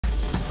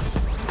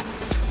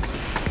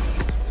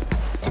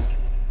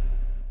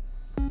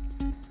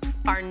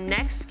Our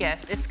next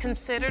guest is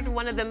considered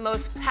one of the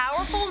most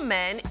powerful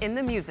men in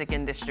the music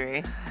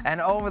industry.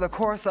 And over the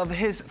course of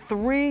his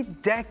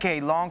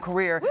 3-decade-long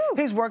career,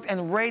 he's worked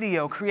in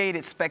radio,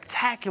 created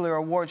spectacular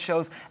award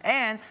shows,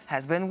 and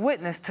has been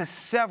witness to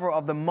several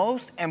of the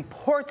most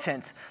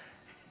important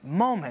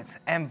moments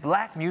in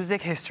Black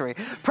music history.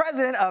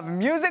 President of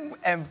Music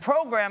and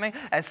Programming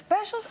and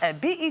Specials at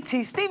BET,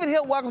 Stephen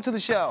Hill, welcome to the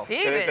show.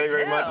 Thank you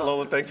very much,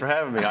 Lola. Thanks for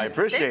having me. I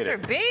appreciate it.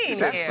 Thanks for being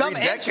here. Some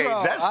 3 decades.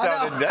 intro.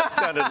 That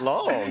sounded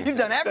long. You've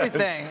done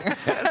everything.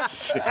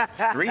 Yes.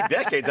 3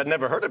 decades. I've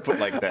never heard it put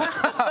like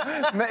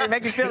that.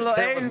 Make you feel a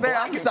little age there.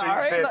 I'm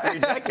sorry. You said 3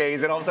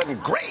 decades, and all of a sudden,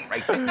 great,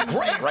 right there.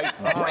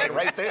 Great,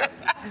 right there.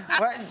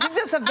 Well, you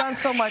just have done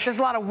so much. There's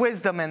a lot of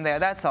wisdom in there.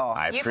 That's all.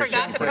 You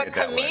forgot to put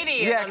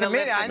comedian on the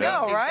list. I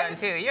know, right?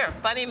 Too. You're a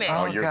funny man.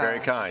 Oh, you're very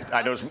kind.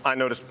 I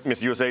noticed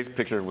Miss USA's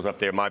picture was up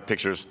there. My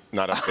picture's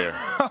not up there.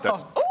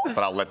 But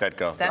I'll let that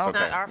go. That's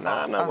not our fault.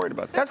 No, I'm not worried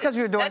about that. That's because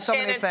you were doing so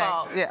many things.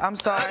 Fault. Yeah, I'm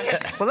sorry.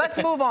 Well, let's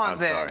move on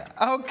then.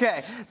 Sorry.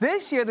 Okay.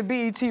 This year, the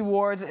BET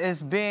Awards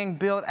is being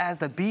billed as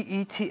the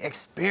BET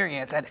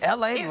Experience at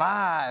LA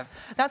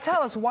Live. Now,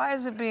 tell us, why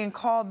is it being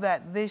called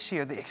that this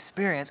year, the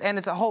Experience? And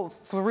it's a whole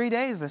 3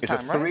 days this time,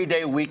 right? It's a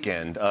 3-day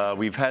weekend.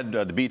 We've had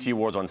the BET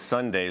Awards on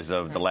Sundays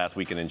of the last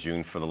weekend in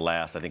June for the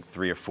last, I think,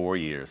 3 or 4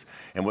 years.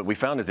 And what we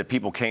found is that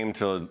people came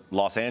to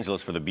Los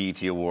Angeles for the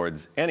BET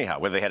Awards anyhow,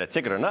 whether they had a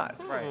ticket or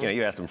not. Right. You know,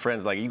 you ask some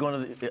friends, like, you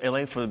going to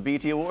LA for the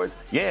BET Awards?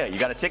 Yeah. You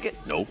got a ticket?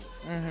 Nope.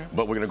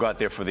 But we're going to go out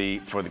there for the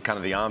kind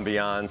of the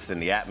ambiance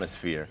and the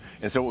atmosphere.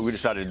 And so what we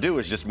decided to do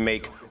is just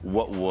make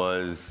what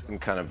was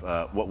kind of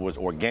what was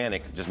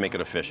organic, just make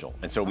it official.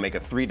 And so make a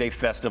 3-day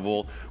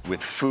festival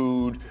with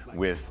food,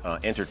 with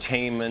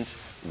entertainment,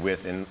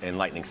 with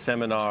enlightening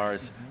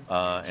seminars,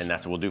 and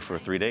that's what we'll do for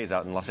 3 days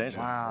out in Los Angeles.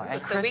 Wow.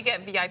 And so we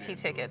get VIP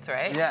tickets,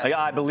 right? Yeah.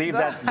 I believe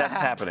that's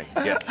happening,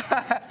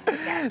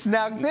 yes.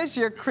 Now, this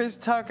year, Chris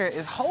Tucker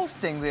is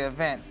hosting the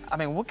event. I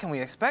mean, what can we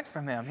expect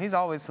from him? He's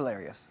always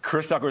hilarious.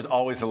 Chris Tucker is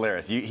always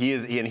hilarious. He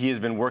has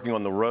been working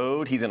on the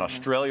road. He's in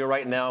Australia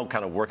right now,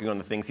 kind of working on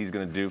the things he's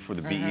going to do for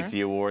the BET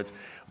Awards.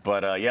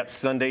 But, yep,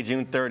 Sunday,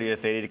 June 30th,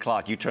 at 8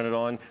 o'clock. You turn it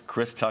on,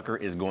 Chris Tucker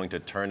is going to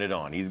turn it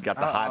on. He's got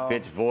the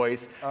high-pitched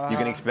voice. You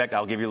can expect,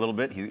 I'll give you a little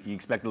bit, you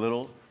expect a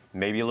little,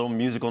 maybe a little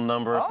musical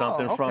number or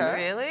something from him.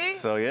 Really?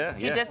 So, yeah.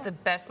 He does the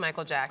best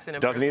Michael Jackson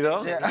Doesn't he,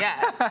 though?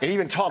 Yes. And he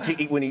even talks,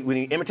 when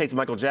he imitates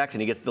Michael Jackson,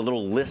 he gets the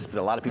little lisp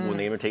that a lot of people, when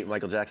they imitate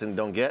Michael Jackson,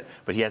 don't get.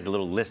 But he has the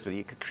little lisp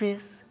that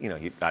Chris, you know,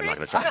 I'm not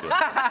going to try to do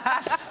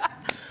it.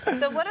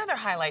 So what other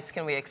highlights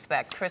can we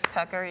expect? Chris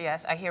Tucker,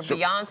 yes. I hear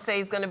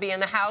Beyonce's going to be in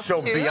the house, too.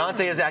 So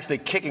Beyonce is actually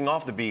kicking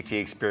off the BET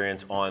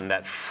Experience on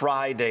that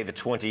Friday, the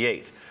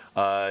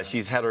 28th.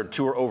 She's had her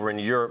tour over in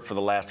Europe for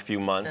the last few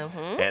months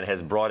and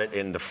has brought it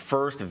in the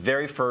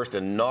very first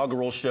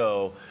inaugural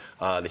show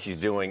that she's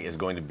doing is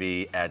going to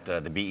be at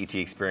the BET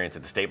Experience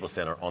at the Staples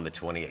Center on the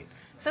 28th.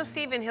 So,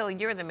 Stephen Hill,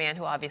 you're the man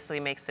who obviously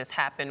makes this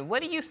happen.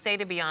 What do you say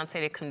to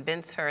Beyonce to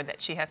convince her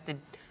that she has to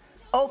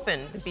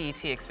open the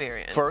BET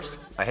Experience? First,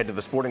 I head to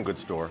the sporting goods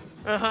store.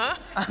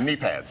 Knee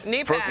pads.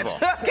 Knee first pads.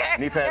 Of all. Okay.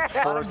 Knee pads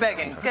first. A lot of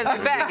begging. Because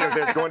you're begging. Because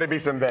there's going to be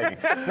some begging.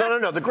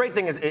 No. The great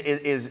thing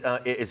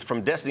is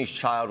from Destiny's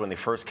Child when they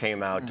first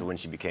came out to when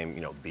she became,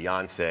 you know,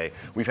 Beyonce.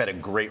 We've had a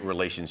great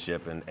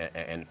relationship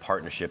and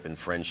partnership and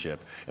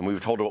friendship. And we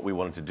told her what we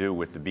wanted to do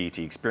with the BET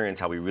Experience,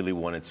 how we really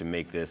wanted to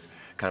make this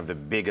kind of the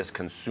biggest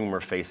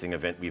consumer-facing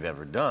event we've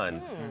ever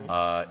done.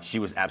 She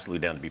was absolutely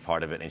down to be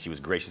part of it, and she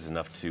was gracious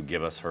enough to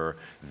give us her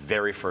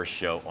very first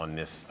show on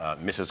this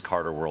Mrs.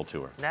 Carter World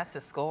Tour. That's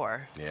a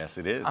score. Yes,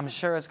 it is. I'm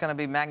sure it's going to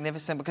be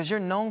magnificent because you're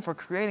known for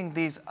creating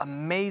these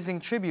amazing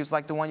tributes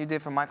like the one you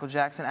did for Michael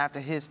Jackson after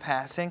his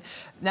passing.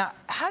 Now,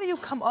 how do you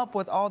come up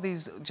with all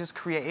these just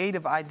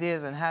creative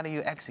ideas and how do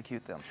you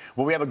execute them?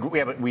 Well, we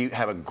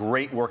have a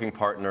great working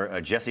partner,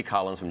 Jesse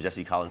Collins from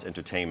Jesse Collins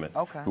Entertainment,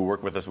 who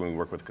worked with us when we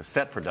worked with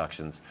Cassette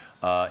Productions,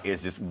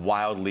 is just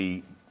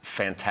wildly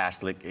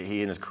fantastic.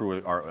 He and his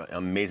crew are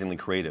amazingly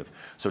creative.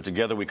 So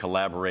together we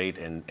collaborate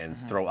and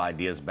throw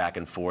ideas back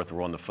and forth.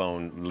 We're on the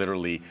phone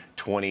literally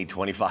 20,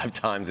 25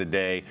 times a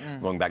day,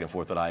 going back and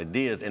forth with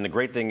ideas. And the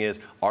great thing is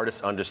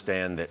artists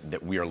understand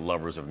that we are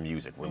lovers of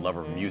music. We're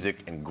lovers of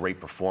music and great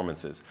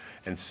performances.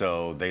 And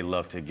so they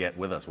love to get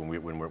with us when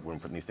we're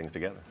putting these things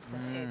together.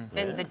 Nice.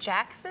 And the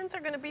Jacksons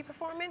are going to be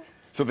performing?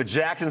 So the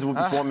Jacksons will be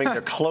performing.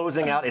 They're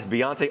closing out as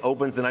Beyonce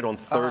opens the night on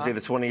Thursday,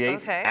 the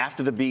 28th.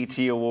 After the BET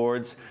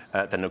Awards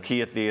at the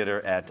Nokia Theater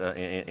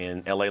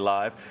in LA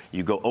Live.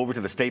 You go over to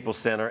the Staples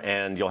Center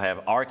and you'll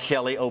have R.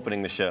 Kelly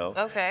opening the show.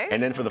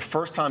 And then for the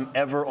first time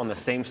ever on the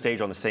same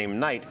stage on the same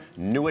night,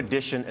 New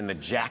Edition and the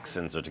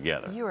Jacksons are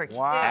together. You are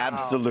kidding.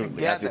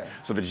 Absolutely.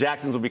 So the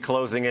Jacksons will be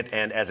closing it,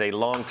 and as a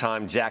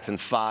longtime Jackson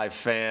 5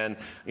 fan,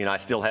 you know, I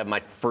still have my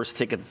first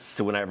ticket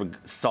to when I ever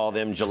saw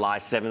them, July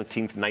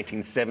 17th,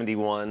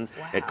 1971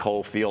 at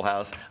Cole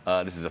Fieldhouse.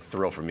 This is a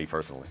thrill for me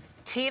personally.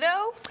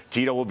 Tito?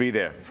 Tito will be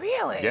there.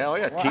 Really? Yeah, oh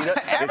yeah.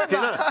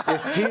 Wow.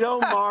 It's Tito,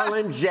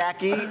 Marlon,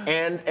 Jackie,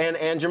 and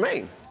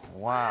Jermaine.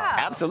 Wow.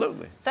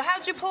 Absolutely. So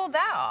how'd you pull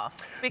that off?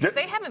 Because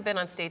they haven't been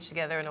on stage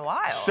together in a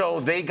while. So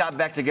they got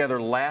back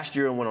together last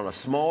year and went on a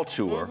small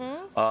tour.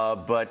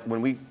 But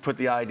when we put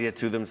the idea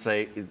to them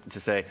to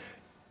say,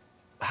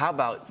 how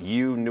about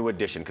you, New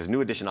Edition? Because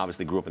New Edition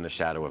obviously grew up in the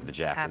shadow of the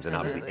Jacksons and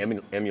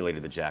obviously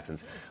emulated the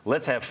Jacksons.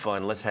 Let's have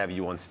fun. Let's have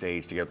you on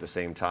stage together at the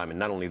same time. And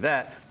not only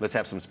that, let's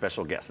have some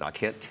special guests. Now, I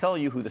can't tell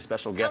you who the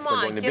special guests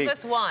are going to be. Give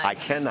us one. I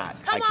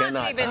cannot. Come on,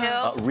 Stephen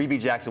Hill.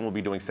 Rebe Jackson will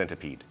be doing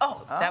Centipede.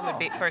 Oh, that would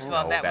be, first of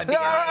all, that would be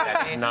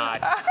That's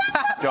not.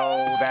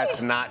 No,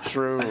 that's not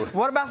true.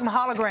 What about some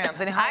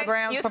holograms? Any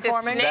holograms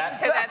performing? To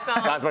that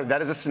song. Guys,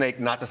 that is a snake,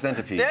 not the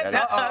centipede. That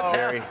is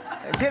very.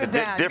 Get it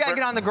down. You gotta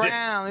get on the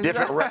ground.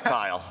 Different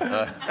reptile.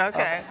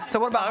 Okay. So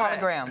what about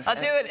holograms? I'll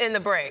do it in the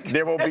break.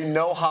 There will be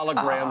no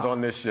holograms on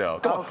this show.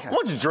 Come on.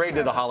 Once Dre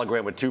did a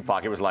hologram with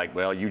Tupac, it was like,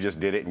 well, you just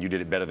did it, and you did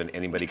it better than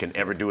anybody can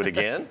ever do it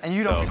again. And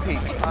you don't repeat.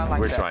 I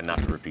like We're that. trying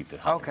not to repeat the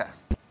hologram. Okay.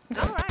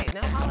 All right,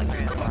 no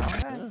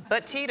hologram.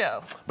 But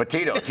Tito. But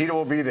Tito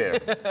will be there.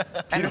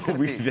 Tito will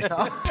be there.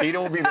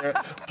 Tito will be there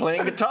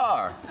playing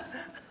guitar.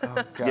 Oh,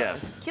 God.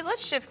 Yes. Okay,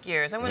 let's shift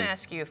gears. I want to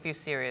ask you a few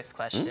serious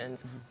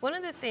questions. One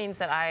of the things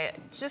that I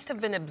just have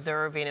been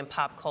observing in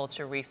pop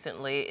culture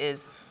recently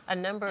is a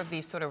number of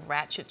these sort of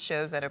ratchet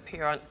shows that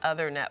appear on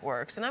other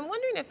networks. And I'm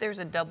wondering if there's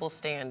a double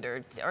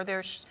standard. Are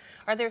there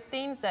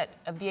things that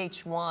a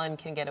VH1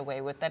 can get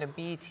away with that a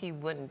BET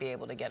wouldn't be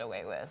able to get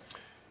away with?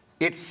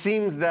 It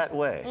seems that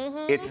way.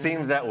 It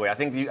seems that way. I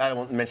think I don't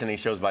want to mention any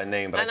shows by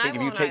name, but I think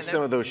if you take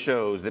some of those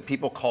shows that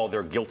people call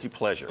their guilty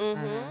pleasures,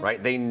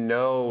 right? They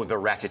know the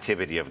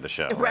ratchetivity of the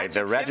show, right?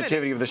 The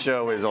ratchetivity of the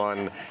show is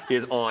on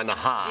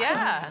high.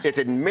 Yeah. It's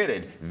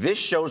admitted. This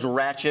show's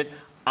ratchet.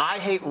 I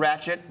hate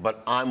ratchet,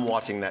 but I'm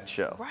watching that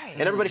show. Right.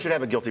 And everybody should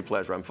have a guilty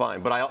pleasure. I'm fine.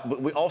 But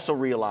we also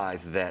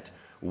realize that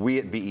we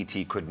at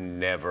BET could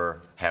never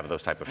have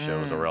those type of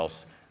shows, or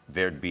else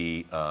there'd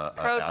be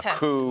a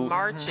coup,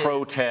 marches,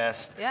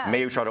 protest,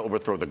 maybe try to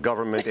overthrow the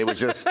government. It would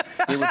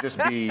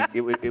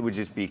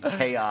just be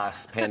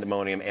chaos,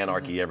 pandemonium,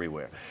 anarchy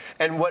everywhere.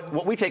 And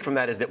what we take from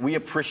that is that we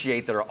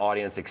appreciate that our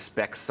audience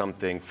expects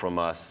something from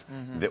us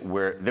that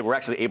we're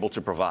actually able to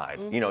provide.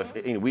 You know,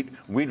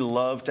 we'd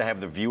love to have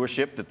the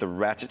viewership that the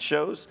ratchet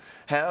shows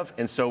have,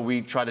 and so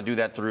we try to do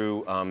that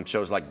through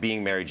shows like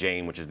Being Mary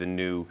Jane, which is the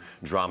new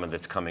drama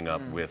that's coming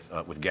up with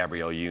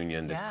Gabrielle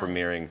Union that's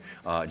premiering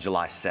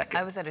July 2nd.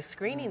 I was at a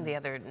screening the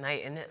other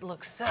night, and it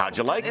looked so. How'd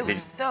you like it? It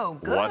was so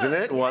good. Wasn't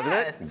it? Wasn't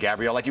it?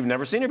 Gabrielle, like you've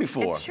never seen her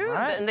before. It's true.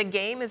 And the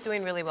game is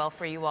doing really well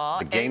for you all.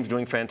 The game's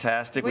doing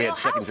fantastic. Real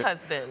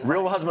Housewives.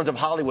 Real Husbands of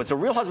Hollywood. So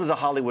Real Husbands of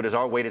Hollywood is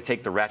our way to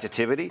take the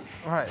ratchetivity,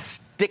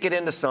 stick it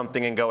into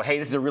something, and go, hey,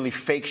 this is a really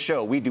fake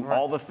show. We do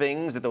all the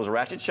things that those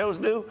ratchet shows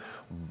do,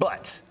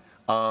 but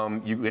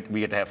we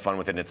get to have fun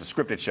with it, and it's a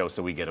scripted show,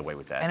 so we get away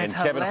with that. And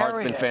Kevin Hart's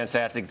been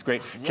fantastic. It's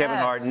great. Yes. Kevin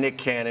Hart, Nick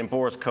Cannon,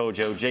 Boris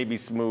Kodjoe, J.B.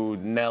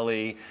 Smoot,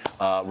 Nelly.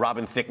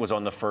 Robin Thicke was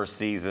on the first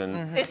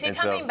season. Is he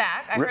coming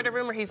back? I heard a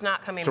rumor he's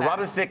not coming back. So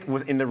Robin Thicke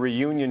was in the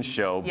reunion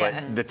show, but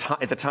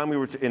at the time we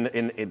were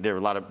there were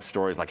a lot of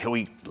stories like how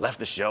he left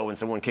the show and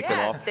someone kicked him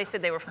off. They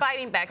said they were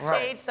fighting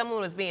backstage.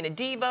 Someone was being a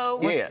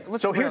divo.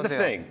 So here's the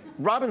thing.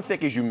 Robin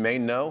Thicke, as you may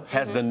know,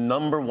 has the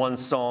 #1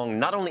 song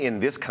not only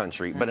in this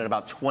country, but in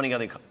about 20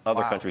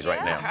 other countries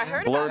right now. I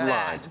heard Blurred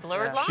about Lines. That.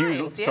 Blurred Lines,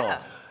 huge song.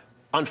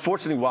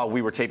 Unfortunately, while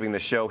we were taping the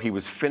show, he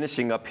was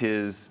finishing up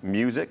his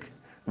music,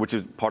 which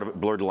is part of it.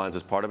 Blurred Lines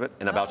was part of it,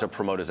 and about to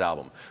promote his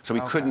album. So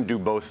he couldn't do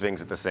both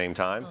things at the same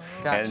time.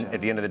 And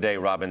at the end of the day,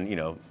 Robin, you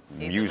know,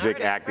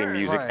 music,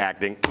 acting,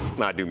 acting.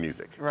 I do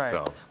music. Right.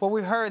 So. Well,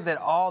 we heard that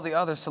all the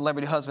other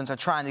celebrity husbands are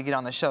trying to get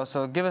on the show.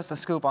 So give us the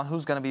scoop on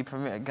who's going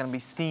to be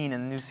seen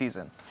in the new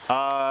season.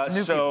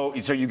 So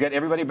you get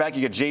everybody back.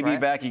 You get JB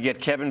back. You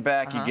get Kevin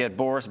back. You get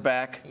Boris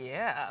back.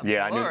 Yeah.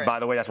 Yeah, Boris. I knew. By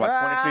the way, that's why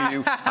I pointed to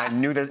you. I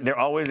knew that there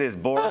always is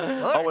Boris.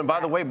 Oh, and by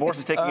the way, Boris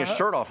is taking his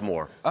shirt off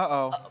more.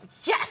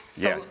 Yes.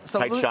 Yeah.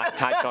 Tight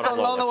shot on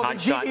Lola.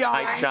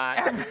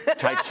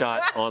 Tight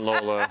shot on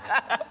Lola.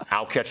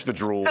 I'll catch the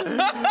drool.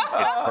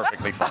 It's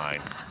perfectly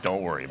fine.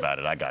 Don't worry about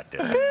it. I got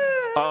this.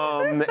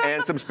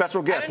 And some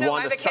special guests. I don't know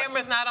why the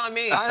camera's not on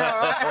me.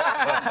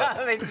 I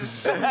know,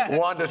 right?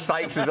 Wanda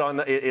Sykes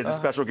is a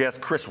special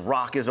guest. Chris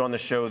Rock is on the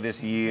show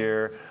this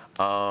year.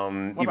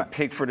 Eva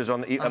Pigford is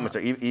on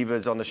Eva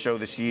is on the show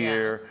this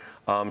year.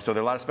 So there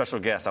are a lot of special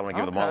guests. I want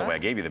to give them all away. I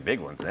gave you the big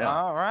ones now.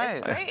 All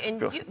right. That's great.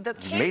 And the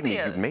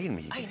cameo. You made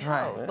me. I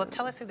know. Well,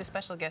 tell us who the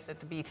special guest at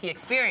the BET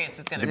Experience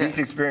is going to be. The BET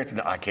Experience,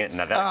 no, I can't.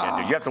 No, that I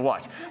can't do. You have to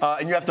watch.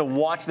 And you have to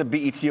watch the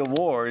BET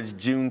Awards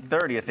June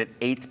 30th at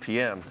 8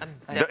 p.m.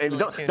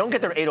 Don't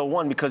get there at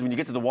 8:01 because when you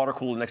get to the water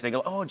cooler the next day, you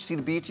go, oh, did you see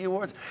the BET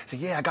Awards? Say,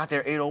 yeah, I got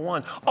there at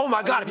 8:01. Oh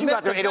my God, if you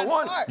got there at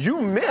 8:01,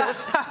 you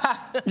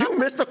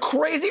missed the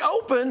crazy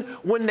open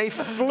when they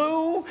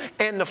flew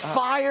and the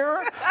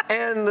fire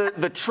and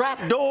the trap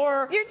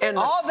door and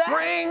the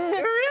spring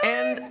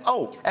and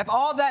If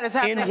all that is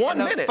happening in 1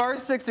 the minute.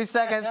 first 60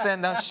 seconds,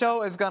 then the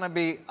show is going to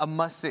be a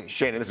must-see.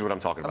 Shannon, this is what I'm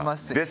talking about. A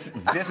must-see.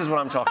 This is what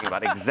I'm talking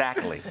about,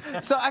 exactly.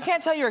 So I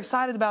can't tell you're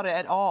excited about it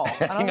at all.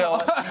 I don't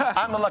know.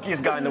 I'm the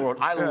luckiest guy in the world.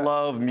 I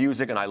love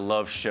music and I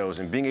love shows,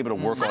 and being able to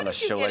work on a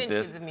show like this. How did you get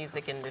into the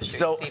music industry?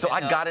 So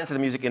I got into the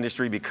music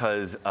industry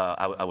because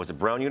I was at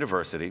Brown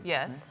University.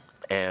 Yes.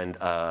 And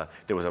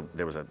there was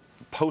a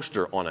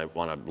poster on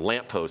a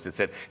lamppost that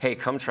said, "Hey,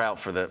 come try out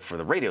for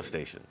the radio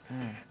station."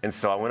 And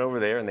so I went over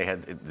there, and they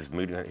had this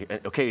meeting.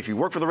 Okay, if you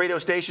work for the radio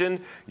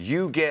station,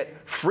 you get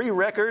free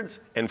records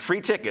and free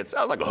tickets.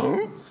 I was like,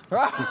 huh?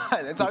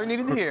 Right, that's all you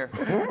needed to hear.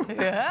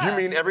 Yeah. You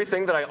mean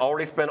everything that I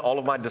already spent all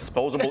of my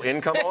disposable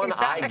income on,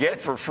 I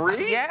get for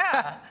free?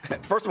 Yeah.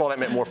 First of all, that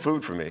meant more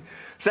food for me.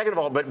 Second of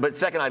all, but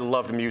second, I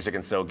loved music,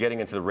 and so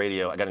getting into the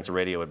radio, I got into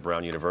radio at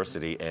Brown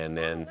University, and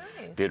then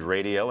did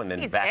radio, and then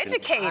He's back.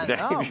 educated.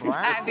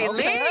 I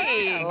believe.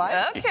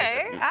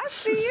 Okay, I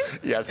see you.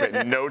 Yeah, I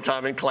spent no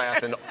time in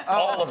class and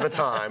all of the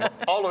time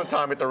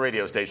at the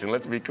radio station.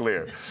 Let's be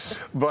clear.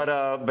 But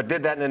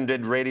did that and then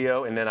did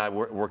radio, and then I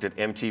worked at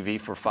MTV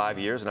for 5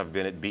 years, and I've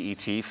been at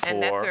BET for.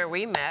 And that's where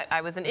we met.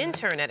 I was an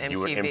intern at You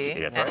were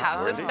MTV, that's at right.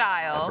 House of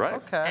Style. That's right.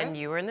 Okay. And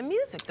you were in the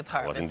music I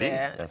department was indeed.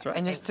 there. That's right.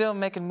 And you're still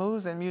making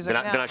moves in music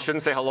now. Then I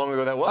shouldn't say how long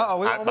ago that was. Uh-oh,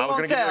 we I was won't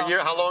going to give you tell. a year.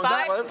 How long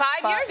that was?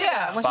 5 years ago.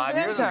 Yeah, when she was 5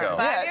 an years intern. ago.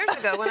 Five years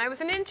ago when I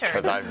was an intern,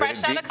 Because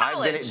fresh out of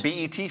college. I've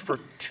been at BET for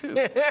 2.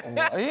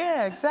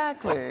 Yeah,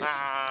 exactly.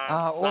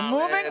 Well,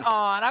 moving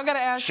on, I've got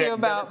to ask you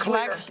about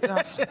Black.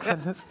 Oh,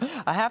 goodness.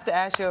 I have to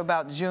ask you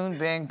about June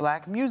being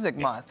Black Music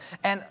Month,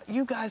 and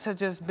you guys have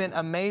just been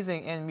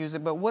amazing in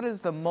music. But what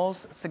is the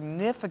most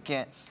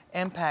significant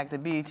impact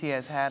that BET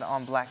has had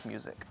on Black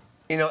music?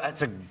 You know,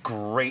 that's a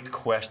great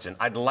question.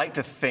 I'd like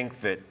to think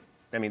that,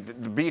 I mean,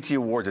 the BET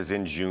Awards is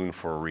in June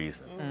for a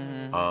reason.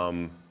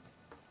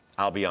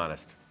 I'll be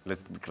honest.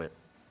 Let's be clear.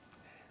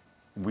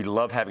 We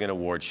love having an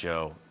award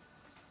show.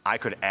 I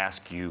could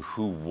ask you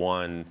who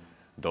won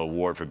the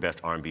award for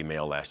Best R&B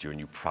Male last year, and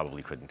you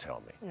probably couldn't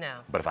tell me. No.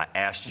 But if I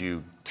asked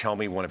you, tell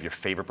me one of your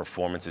favorite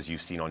performances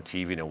you've seen on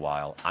TV in a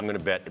while, I'm going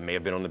to bet it may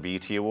have been on the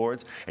BET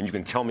Awards, and you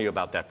can tell me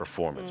about that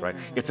performance, right?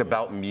 It's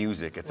about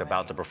music. It's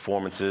about the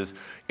performances.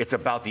 It's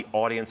about the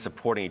audience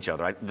supporting each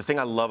other. The thing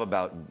I love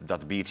about the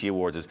BET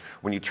Awards is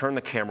when you turn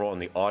the camera on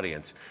the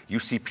audience, you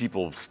see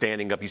people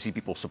standing up. You see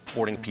people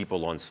supporting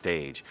people on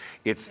stage.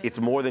 It's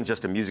more than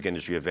just a music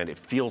industry event. It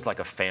feels like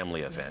a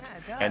family event,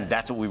 and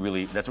that's what we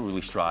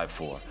really strive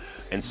for.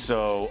 And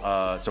so,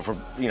 for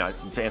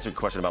to answer your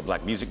question about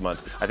Black Music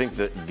Month, I think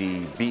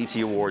the BET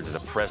Awards is a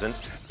present,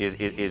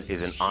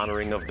 is an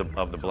honoring of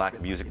the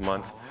Black Music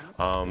Month,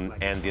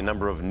 and the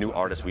number of new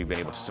artists we've been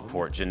able to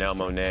support. Janelle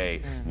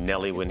Monáe,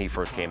 Nelly when he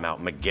first came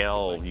out,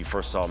 Miguel, you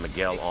first saw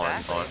Miguel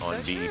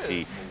on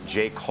BET,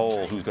 J.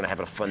 Cole, who's going to have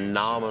a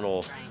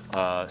phenomenal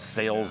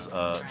sales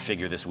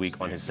figure this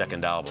week on his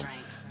second album.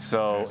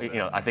 So,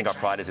 I think our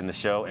pride is in the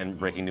show and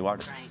breaking new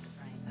artists.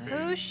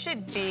 Who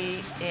should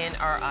be in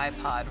our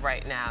iPod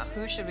right now?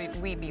 Who should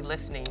we be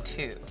listening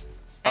to?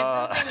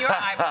 And who's in your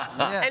iPod?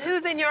 And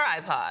who's in your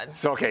iPod?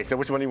 So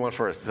which one do you want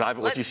first?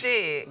 Let's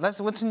see.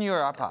 What's in your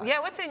iPod? Yeah,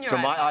 what's in your iPod? So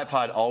my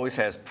iPod always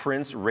has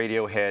Prince,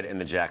 Radiohead, and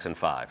the Jackson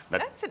 5.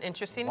 That's an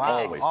interesting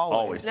Always. mix.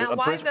 Always. Now,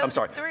 why Prince, those I'm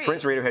sorry, three?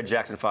 Prince, Radiohead,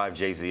 Jackson 5,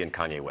 Jay-Z, and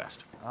Kanye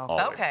West.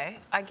 Always. Okay,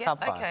 I get.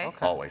 Top 5. Okay.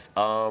 Okay. Always.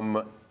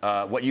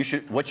 What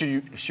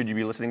should you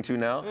be listening to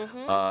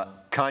now?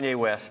 Kanye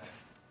West.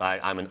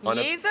 I'm an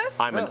Yeezus?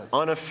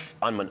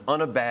 I'm an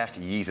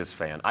unabashed Yeezus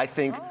fan. I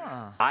think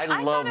I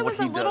love thought it what was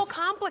he a little does.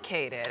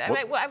 complicated.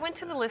 I went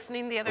to the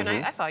listening the other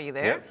night. I saw you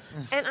there,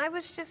 and I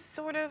was just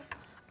sort of.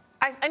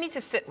 I need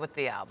to sit with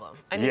the album.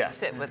 I need to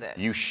sit with it.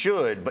 You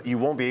should, but you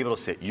won't be able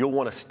to sit. You'll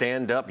want to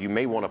stand up. You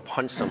may want to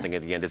punch something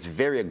at the end. It's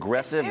very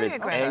aggressive. It's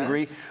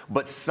angry,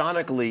 but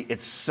sonically,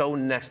 it's so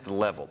next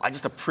level. I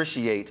just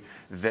appreciate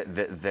that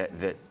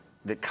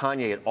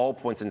Kanye at all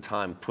points in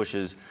time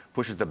pushes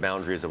the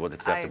boundaries of what's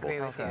acceptable. I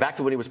agree with you. Back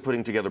to when he was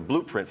putting together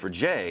Blueprint for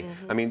Jay,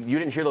 I mean, you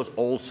didn't hear those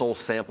old soul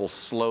samples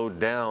slowed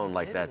down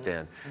like that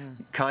then.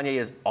 Kanye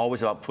is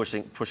always about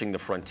pushing the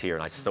frontier,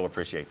 and I so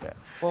appreciate that.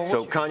 Well,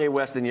 so Kanye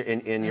West in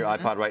your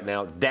iPod right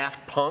now,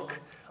 Daft Punk,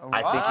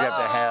 I think you have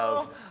to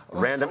have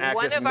Random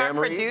Access Memories. One of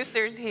our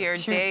producers here,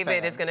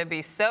 David, is going to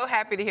be so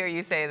happy to hear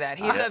you say that.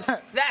 He's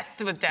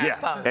obsessed with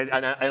Daft Punk. And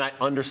I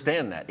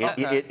understand that.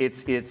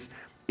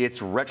 It's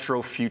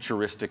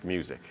retro-futuristic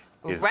music.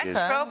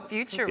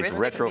 Retro-futuristic. It's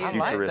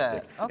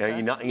retro-futuristic. I like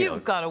that. Okay.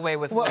 You've got away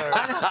with words.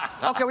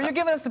 Okay, well, you're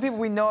giving us the people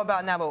we know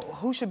about now, but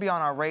who should be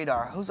on our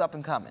radar? Who's up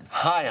and coming?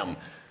 Haim.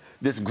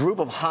 This group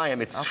of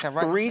Haim, it's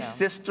 3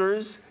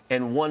 sisters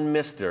and 1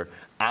 mister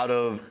out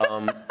of,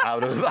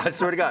 I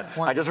swear to God,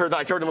 I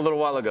heard them a little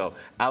while ago,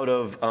 out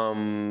of,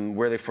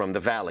 where are they from? The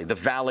Valley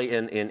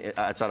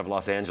outside of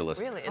Los Angeles.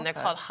 Really? And they're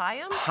called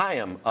Haim?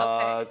 Haim.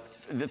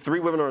 The 3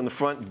 women are in the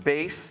front,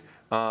 bass,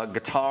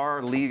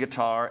 guitar, lead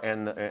guitar,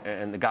 and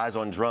the guys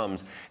on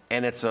drums,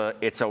 and it's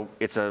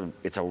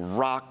a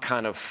rock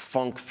kind of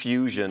funk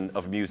fusion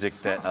of music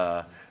that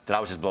I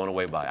was just blown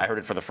away by. I heard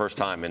it for the first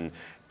time, and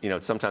you know,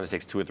 sometimes it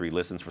takes 2 or 3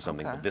 listens for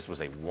something, but this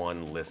was a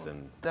 1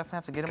 listen. Definitely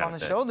have to get him on the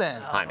show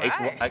then. Haim,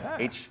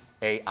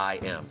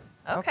 H-A-I-M.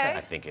 Okay.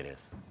 I think it is.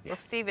 Well,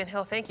 Stephen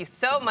Hill, thank you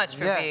so much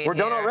for being We're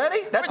done here.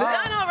 already? We're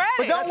done already.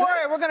 But don't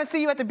worry, we're going to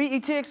see you at the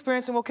BET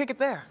Experience, and we'll kick it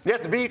there.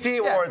 Yes, the BET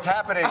Awards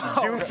happening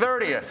June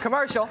 30th.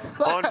 Commercial.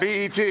 On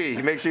BET.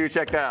 Make sure you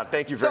check that out.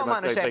 Thank you very much.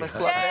 Don't mind a shameless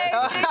plug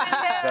there.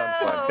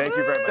 Thank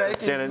you very much.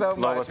 Thank you Shannon, so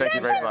much. Lola, thank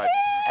you very much.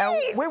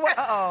 And we will,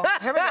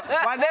 here we go.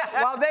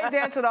 While they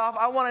dance it off,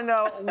 I want to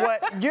know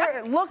what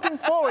you're looking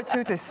forward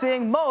to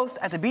seeing most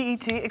at the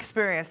BET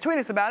Experience. Tweet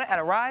us about it at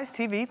Arise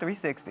TV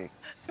 360.